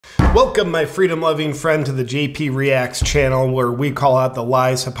Welcome, my freedom-loving friend, to the JP Reacts channel, where we call out the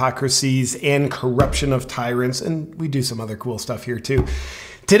lies, hypocrisies, and corruption of tyrants, and we do some other cool stuff here too.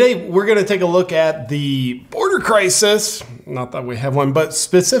 Today, we're going to take a look at the border crisis, not that we have one, but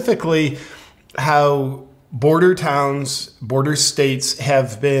specifically how border towns, border states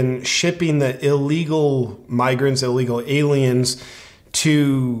have been shipping the illegal migrants, illegal aliens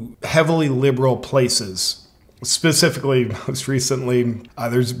to heavily liberal places. Specifically, most recently,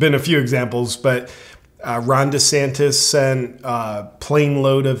 there's been a few examples, but Ron DeSantis sent a plane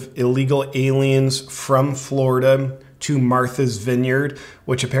load of illegal aliens from Florida to Martha's Vineyard,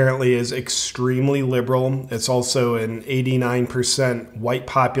 which apparently is extremely liberal. It's also an 89% white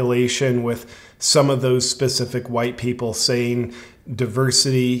population, with some of those specific white people saying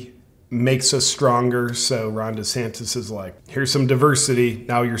diversity makes us stronger. So Ron DeSantis is like, here's some diversity,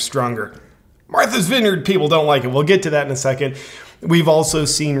 now you're stronger. Martha's Vineyard people don't like it. We'll get to that in a second. We've also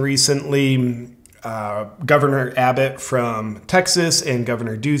seen recently Governor Abbott from Texas and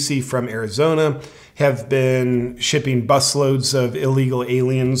Governor Ducey from Arizona have been shipping busloads of illegal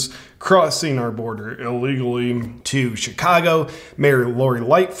aliens crossing our border illegally to Chicago. Mayor Lori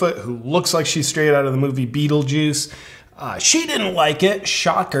Lightfoot, who looks like she's straight out of the movie Beetlejuice, she didn't like it.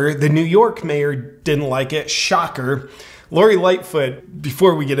 Shocker. The New York mayor didn't like it. Shocker. Lori Lightfoot,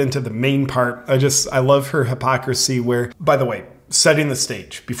 before we get into the main part, I love her hypocrisy where, by the way, setting the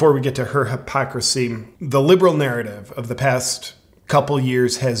stage, before we get to her hypocrisy, the liberal narrative of the past couple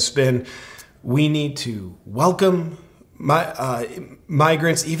years has been, we need to welcome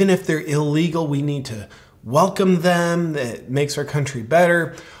migrants, even if they're illegal, we need to welcome them, that makes our country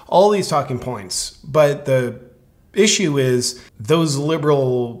better, all these talking points. But the issue is those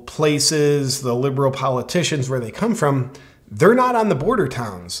liberal places, the liberal politicians where they come from, they're not on the border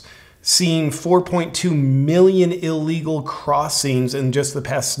towns. Seeing 4.2 million illegal crossings in just the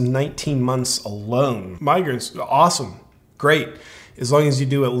past 19 months alone. Migrants, awesome, great, as long as you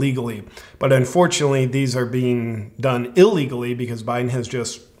do it legally. But unfortunately, these are being done illegally because Biden has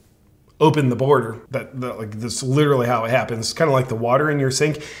just opened the border. Like, that's literally how it happens. Kind of like the water in your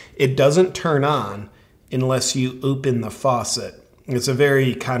sink. It doesn't turn on unless you open the faucet. It's a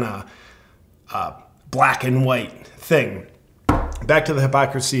very kind of black and white thing. Back to the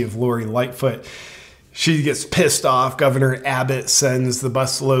hypocrisy of Lori Lightfoot. She gets pissed off. Governor Abbott sends the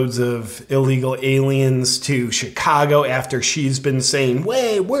busloads of illegal aliens to Chicago after she's been saying,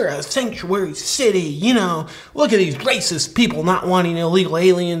 "Wait, we're a sanctuary city, you know, look at these racist people not wanting illegal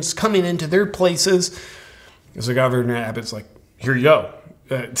aliens coming into their places." So Governor Abbott's like, here you go.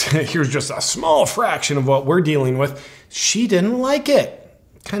 Here's just a small fraction of what we're dealing with. She didn't like it.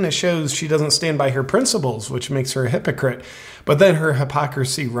 Kind of shows she doesn't stand by her principles, which makes her a hypocrite. But then her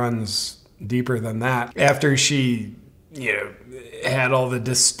hypocrisy runs deeper than that. After she, had all the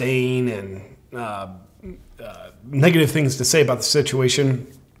disdain and negative things to say about the situation,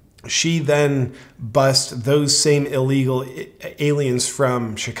 she then bussed those same illegal aliens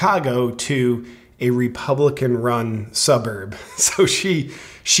from Chicago to a Republican-run suburb. So she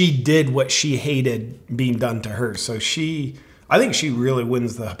did what she hated being done to her. So I think she really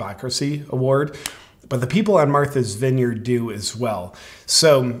wins the hypocrisy award. But the people on Martha's Vineyard do as well.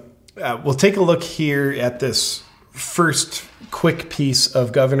 So we'll take a look here at this first quick piece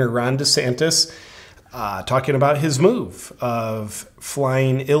of Governor Ron DeSantis talking about his move of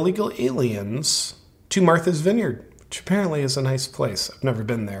flying illegal aliens to Martha's Vineyard, which apparently is a nice place. I've never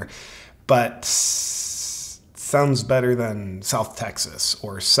been there, but sounds better than South Texas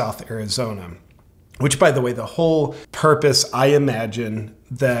or South Arizona. Which, by the way, the whole purpose, I imagine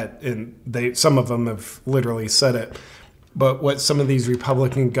that, and some of them have literally said it, but what some of these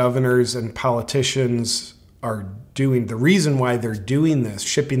Republican governors and politicians are doing, the reason why they're doing this,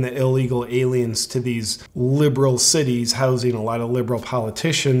 shipping the illegal aliens to these liberal cities, housing a lot of liberal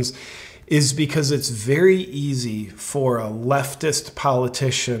politicians, is because it's very easy for a leftist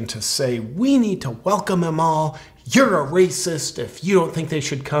politician to say, we need to welcome them all. You're a racist if you don't think they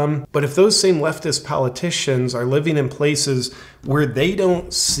should come. But if those same leftist politicians are living in places where they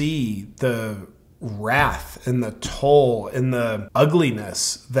don't see the wrath and the toll and the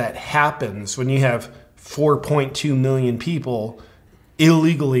ugliness that happens when you have 4.2 million people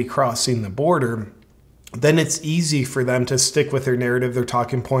illegally crossing the border, then it's easy for them to stick with their narrative, their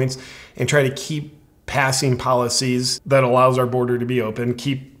talking points, and try to keep passing policies that allows our border to be open,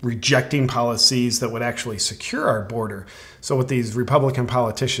 keep rejecting policies that would actually secure our border. So what these Republican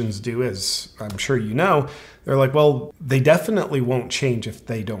politicians do is, I'm sure you know, they're like, well, they definitely won't change if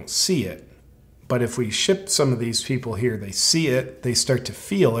they don't see it. But if we ship some of these people here, they see it, they start to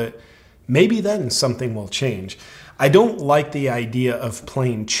feel it, maybe then something will change. I don't like the idea of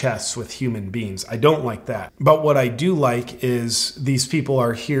playing chess with human beings. I don't like that. But what I do like is these people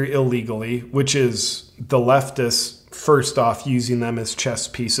are here illegally, which is the leftists, first off, using them as chess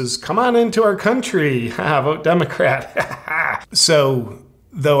pieces. Come on into our country. Vote Democrat. So,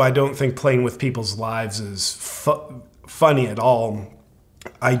 though I don't think playing with people's lives is funny at all,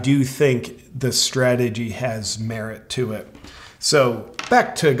 I do think the strategy has merit to it. So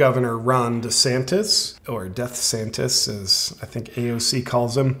back to Governor Ron DeSantis, or Death Santis, as I think AOC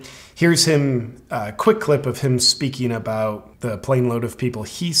calls him. Here's a quick clip of him speaking about the plane load of people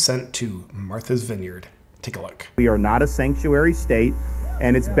he sent to Martha's Vineyard. Take a look. We are not a sanctuary state,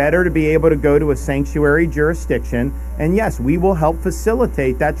 and it's better to be able to go to a sanctuary jurisdiction. And yes, we will help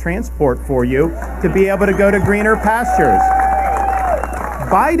facilitate that transport for you to be able to go to greener pastures.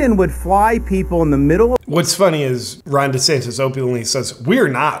 Biden would fly people in the middle of... What's funny is Ron DeSantis openly says, we're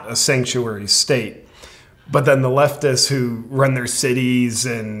not a sanctuary state. But then the leftists who run their cities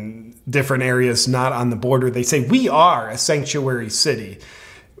and different areas not on the border, they say, we are a sanctuary city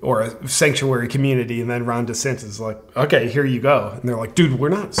or a sanctuary community. And then Ron DeSantis is like, okay, here you go. And they're like, dude, we're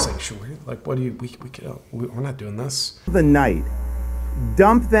not a sanctuary. Like, what do you, we're not doing this. The night,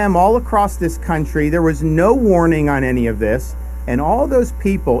 dump them all across this country. There was no warning on any of this. And all those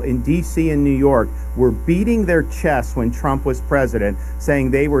people in D.C. and New York were beating their chests when Trump was president,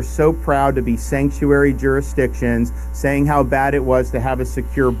 saying they were so proud to be sanctuary jurisdictions, saying how bad it was to have a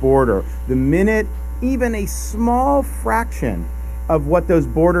secure border. The minute even a small fraction of what those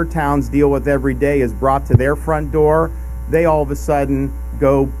border towns deal with every day is brought to their front door, they all of a sudden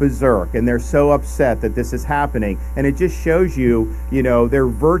go berserk, and they're so upset that this is happening. And it just shows you, their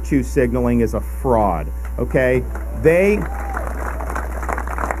virtue signaling is a fraud, okay?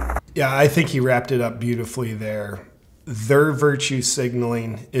 Yeah, I think he wrapped it up beautifully there. Their virtue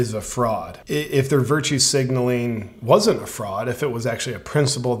signaling is a fraud. If their virtue signaling wasn't a fraud, if it was actually a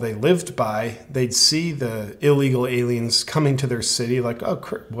principle they lived by, they'd see the illegal aliens coming to their city like, oh,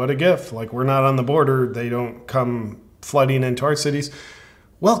 what a gift. Like, we're not on the border. They don't come flooding into our cities.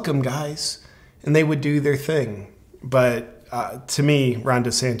 Welcome, guys. And they would do their thing. But to me, Ron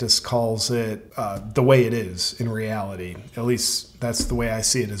DeSantis calls it the way it is in reality. At least that's the way I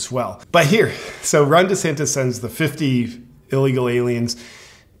see it as well. But here, so Ron DeSantis sends the 50 illegal aliens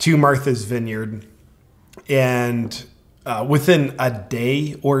to Martha's Vineyard. And within a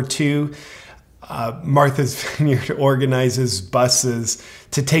day or two, Martha's Vineyard organizes buses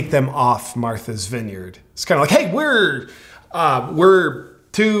to take them off Martha's Vineyard. It's kind of like, hey, we're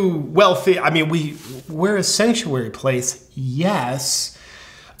too wealthy. I mean, we're a sanctuary place, yes.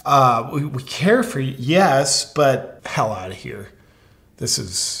 We care for you, yes, but hell out of here.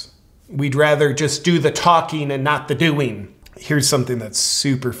 We'd rather just do the talking and not the doing. Here's something that's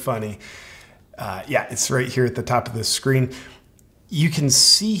super funny. It's right here at the top of the screen. You can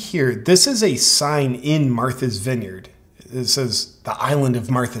see here, this is a sign in Martha's Vineyard. It says the island of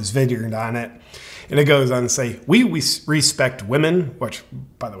Martha's Vineyard on it. And it goes on to say, we respect women, which,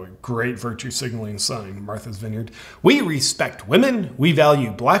 by the way, great virtue signaling sign, Martha's Vineyard. We respect women. We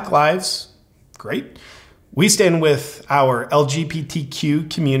value Black lives. Great. We stand with our LGBTQ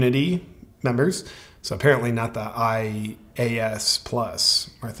community members. So apparently not the IAS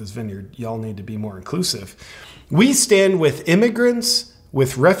plus Martha's Vineyard. Y'all need to be more inclusive. We stand with immigrants,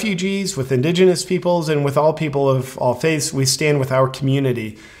 with refugees, with indigenous peoples, and with all people of all faiths. We stand with our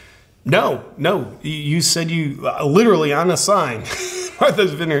community. No, you said literally on a sign,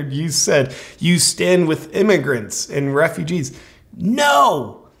 Martha's Vineyard, you said you stand with immigrants and refugees.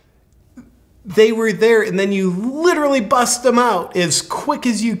 No, they were there and then you literally bust them out as quick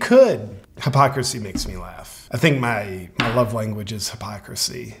as you could. Hypocrisy makes me laugh. I think my love language is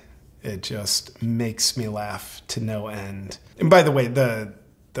hypocrisy. It just makes me laugh to no end. And by the way, the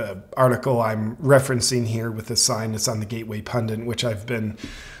article I'm referencing here with the sign, it's on the Gateway Pundit, which I've been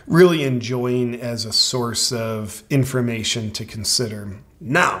really enjoying as a source of information to consider.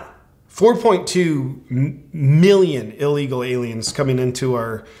 Now, 4.2 million illegal aliens coming into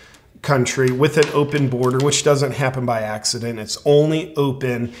our country with an open border, which doesn't happen by accident. It's only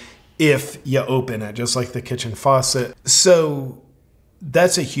open if you open it, just like the kitchen faucet. So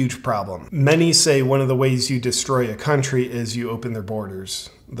that's a huge problem. Many say one of the ways you destroy a country is you open their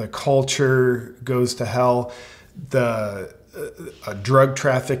borders. The culture goes to hell. The drug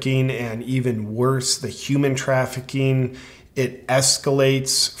trafficking, and even worse, the human trafficking, it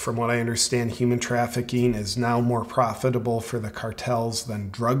escalates. From what I understand, human trafficking is now more profitable for the cartels than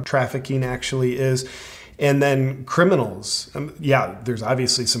drug trafficking actually is. And then criminals. There's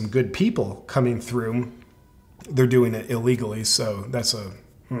obviously some good people coming through. They're doing it illegally, so that's a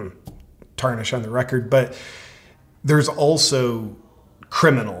tarnish on the record. But There's also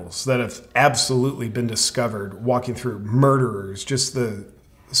criminals that have absolutely been discovered walking through, murderers, just the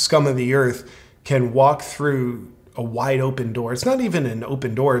scum of the earth can walk through a wide open door. It's not even an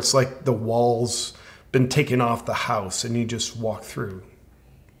open door. It's like the walls been taken off the house and you just walk through.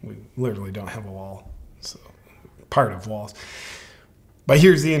 We literally don't have a wall. So part of walls. But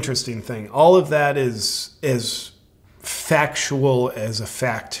here's the interesting thing. All of that is as factual as a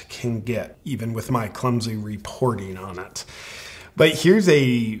fact can get, even with my clumsy reporting on it. But here's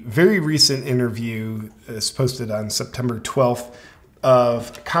a very recent interview that's posted on September 12th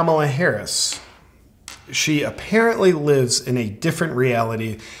of Kamala Harris. She apparently lives in a different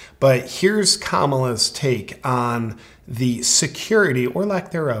reality, but here's Kamala's take on the security or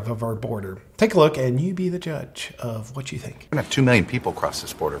lack thereof of our border. Take a look and you be the judge of what you think. We're going to have 2 million people cross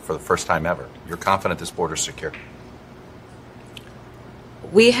this border for the first time ever. You're confident this border is secure?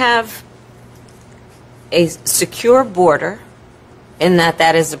 We have a secure border in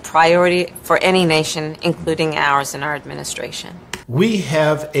that is a priority for any nation, including ours and our administration. We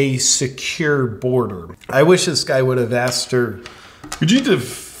have a secure border. I wish this guy would have asked her, could you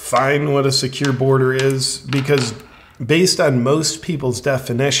define what a secure border is? Because based on most people's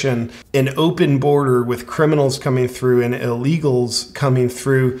definition, an open border with criminals coming through and illegals coming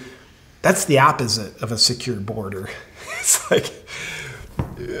through, that's the opposite of a secure border. It's like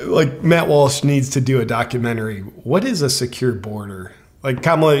Matt Walsh needs to do a documentary. What is a secure border? Like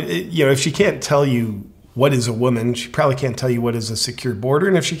Kamala, if she can't tell you what is a woman, she probably can't tell you what is a secure border.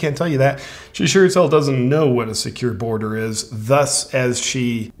 And if she can't tell you that, she sure as hell doesn't know what a secure border is. Thus, as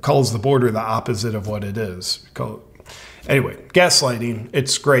she calls the border the opposite of what it is. Anyway, gaslighting,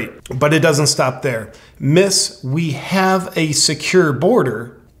 it's great, but it doesn't stop there. Miss, we have a secure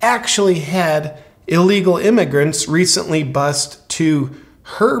border, actually had illegal immigrants recently bust to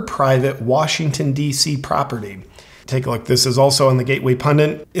her private Washington, D.C. property. Take a look. This is also on the Gateway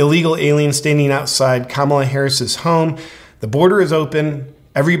Pundit. Illegal aliens standing outside Kamala Harris's home. The border is open.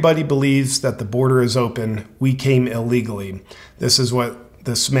 Everybody believes that the border is open. We came illegally. This is what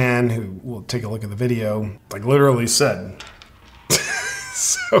this man, who will take a look at the video, literally said.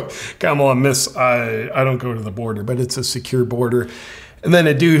 So, Kamala, miss, I don't go to the border, but it's a secure border. And then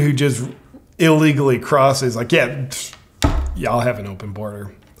a dude who just illegally crosses, yeah, I'll have an open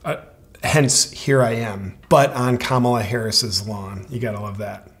border. Hence, here I am, but on Kamala Harris's lawn. You gotta love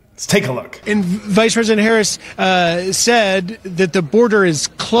that. Let's take a look. And Vice President Harris said that the border is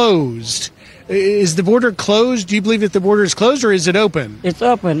closed. Is the border closed? Do you believe that the border is closed, or is it open? It's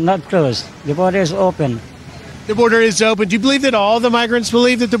open, not closed. The border is open. The border is open. Do you believe that all the migrants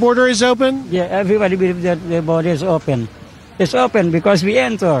believe that the border is open? Yeah, everybody believes that the border is open. It's open because we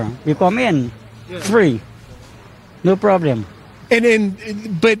enter, we come in, free, no problem.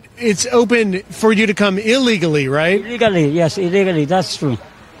 But it's open for you to come illegally, right? Illegally, yes, illegally, that's true.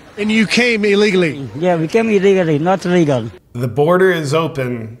 And you came illegally? Yeah, we came illegally, not legal. The border is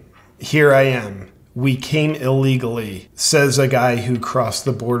open. Here I am. We came illegally, says a guy who crossed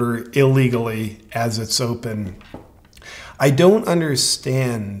the border illegally as it's open. I don't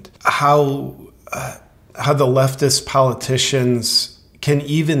understand how the leftist politicians can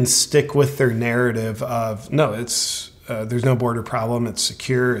even stick with their narrative of, no, there's no border problem. It's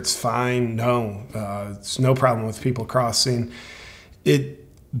secure. It's fine. No, it's no problem with people crossing.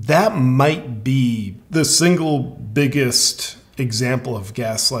 That might be the single biggest example of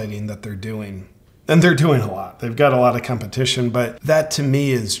gaslighting that they're doing. And they're doing a lot. They've got a lot of competition, but that to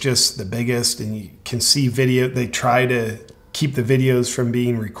me is just the biggest. And you can see video. They try to keep the videos from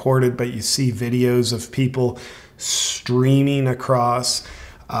being recorded, but you see videos of people streaming across.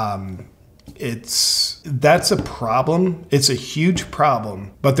 That's a problem. It's a huge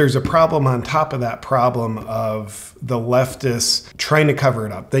problem, but there's a problem on top of that problem of the leftists trying to cover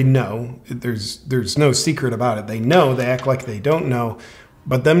it up. They know, there's no secret about it. They know, they act like they don't know,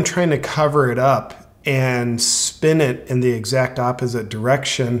 but them trying to cover it up and spin it in the exact opposite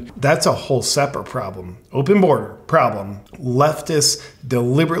direction, that's a whole separate problem. Open border, problem. Leftists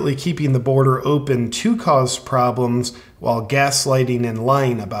deliberately keeping the border open to cause problems while gaslighting and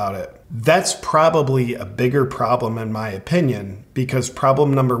lying about it. That's probably a bigger problem in my opinion, because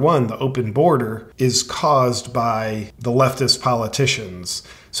problem number one, the open border, is caused by the leftist politicians.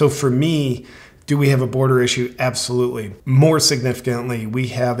 So for me, do we have a border issue? Absolutely. More significantly, we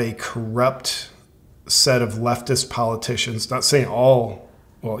have a corrupt set of leftist politicians. Not saying all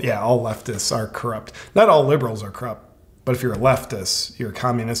leftists are corrupt. Not all liberals are corrupt, but if you're a leftist, you're a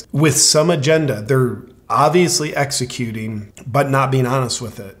communist, with some agenda, they're obviously executing, but not being honest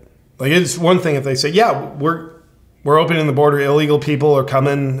with it. It's one thing if they say, yeah, We're opening the border, illegal people are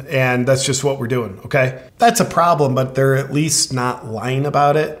coming, and that's just what we're doing, okay? That's a problem, but they're at least not lying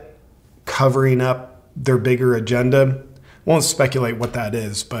about it, covering up their bigger agenda. Won't speculate what that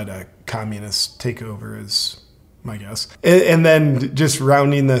is, but a communist takeover is my guess. And then just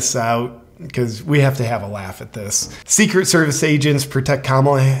rounding this out, because we have to have a laugh at this. Secret Service agents protect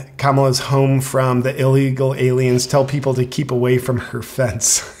Kamala's home from the illegal aliens, tell people to keep away from her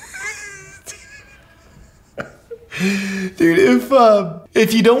fence. Dude,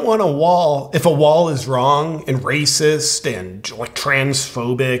 if you don't want a wall, if a wall is wrong and racist and like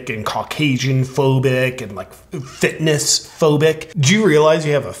transphobic and Caucasian phobic and like fitness phobic, do you realize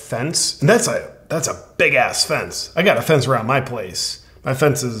you have a fence? And that's a big ass fence. I got a fence around my place. My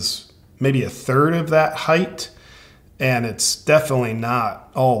fence is maybe a third of that height, and it's definitely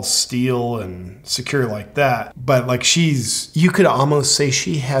not all steel and secure like that. But like you could almost say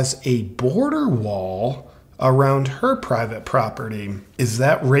she has a border wall around her private property. Is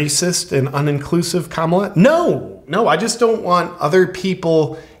that racist and uninclusive, Kamala? No, I just don't want other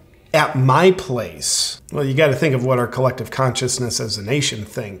people at my place. Well, you got to think of what our collective consciousness as a nation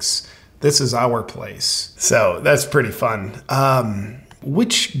thinks. This is our place. So that's pretty fun.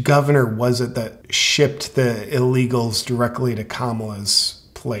 Which governor was it that shipped the illegals directly to Kamala's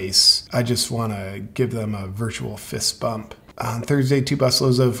place? I just want to give them a virtual fist bump. On Thursday, 2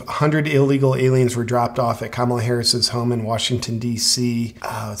 busloads of 100 illegal aliens were dropped off at Kamala Harris's home in Washington, D.C.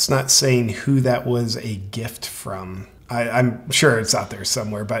 It's not saying who that was a gift from. I'm sure it's out there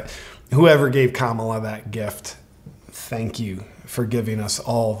somewhere, but whoever gave Kamala that gift, thank you for giving us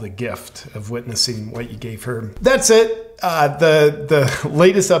all the gift of witnessing what you gave her. That's it. The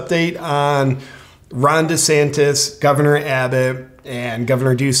latest update on Ron DeSantis, Governor Abbott, and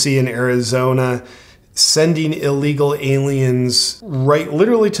Governor Ducey in Arizona sending illegal aliens right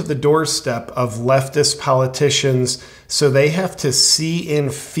literally to the doorstep of leftist politicians so they have to see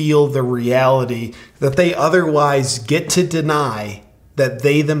and feel the reality that they otherwise get to deny that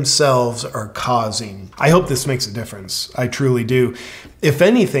they themselves are causing. I hope this makes a difference. I truly do. If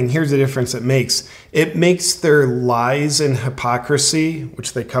anything, here's the difference it makes. It makes their lies and hypocrisy,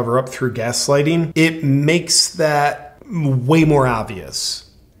 which they cover up through gaslighting, it makes that way more obvious.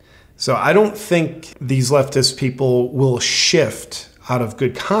 So I don't think these leftist people will shift out of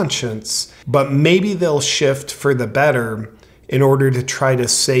good conscience, but maybe they'll shift for the better in order to try to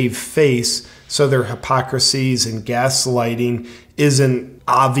save face so their hypocrisies and gaslighting isn't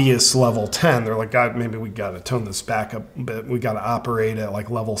obvious level 10. They're like, God, maybe we got to tone this back up a bit. We got to operate at like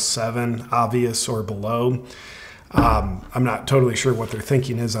level 7, obvious or below. I'm not totally sure what their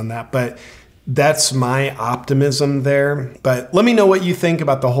thinking is on that, but that's my optimism there. But let me know what you think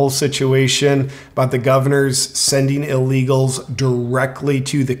about the whole situation, about the governors sending illegals directly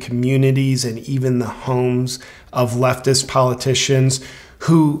to the communities and even the homes of leftist politicians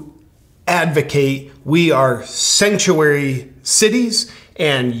who advocate we are sanctuary cities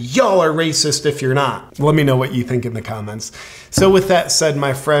and y'all are racist if you're not. Let me know what you think in the comments. So with that said,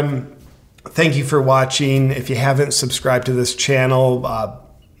 my friend, thank you for watching. If you haven't subscribed to this channel,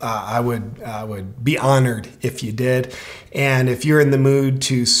 I would be honored if you did. And if you're in the mood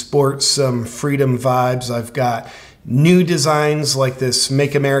to sport some freedom vibes, I've got new designs like this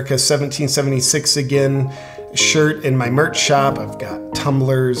Make America 1776 Again shirt in my merch shop. I've got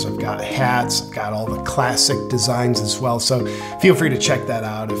tumblers, I've got hats, I've got all the classic designs as well. So feel free to check that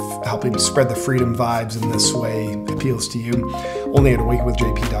out if helping spread the freedom vibes in this way appeals to you. Only at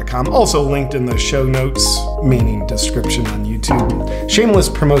awakewithjp.com. Also linked in the show notes, meaning description on YouTube. Shameless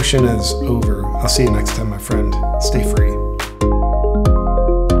promotion is over. I'll see you next time, my friend. Stay free.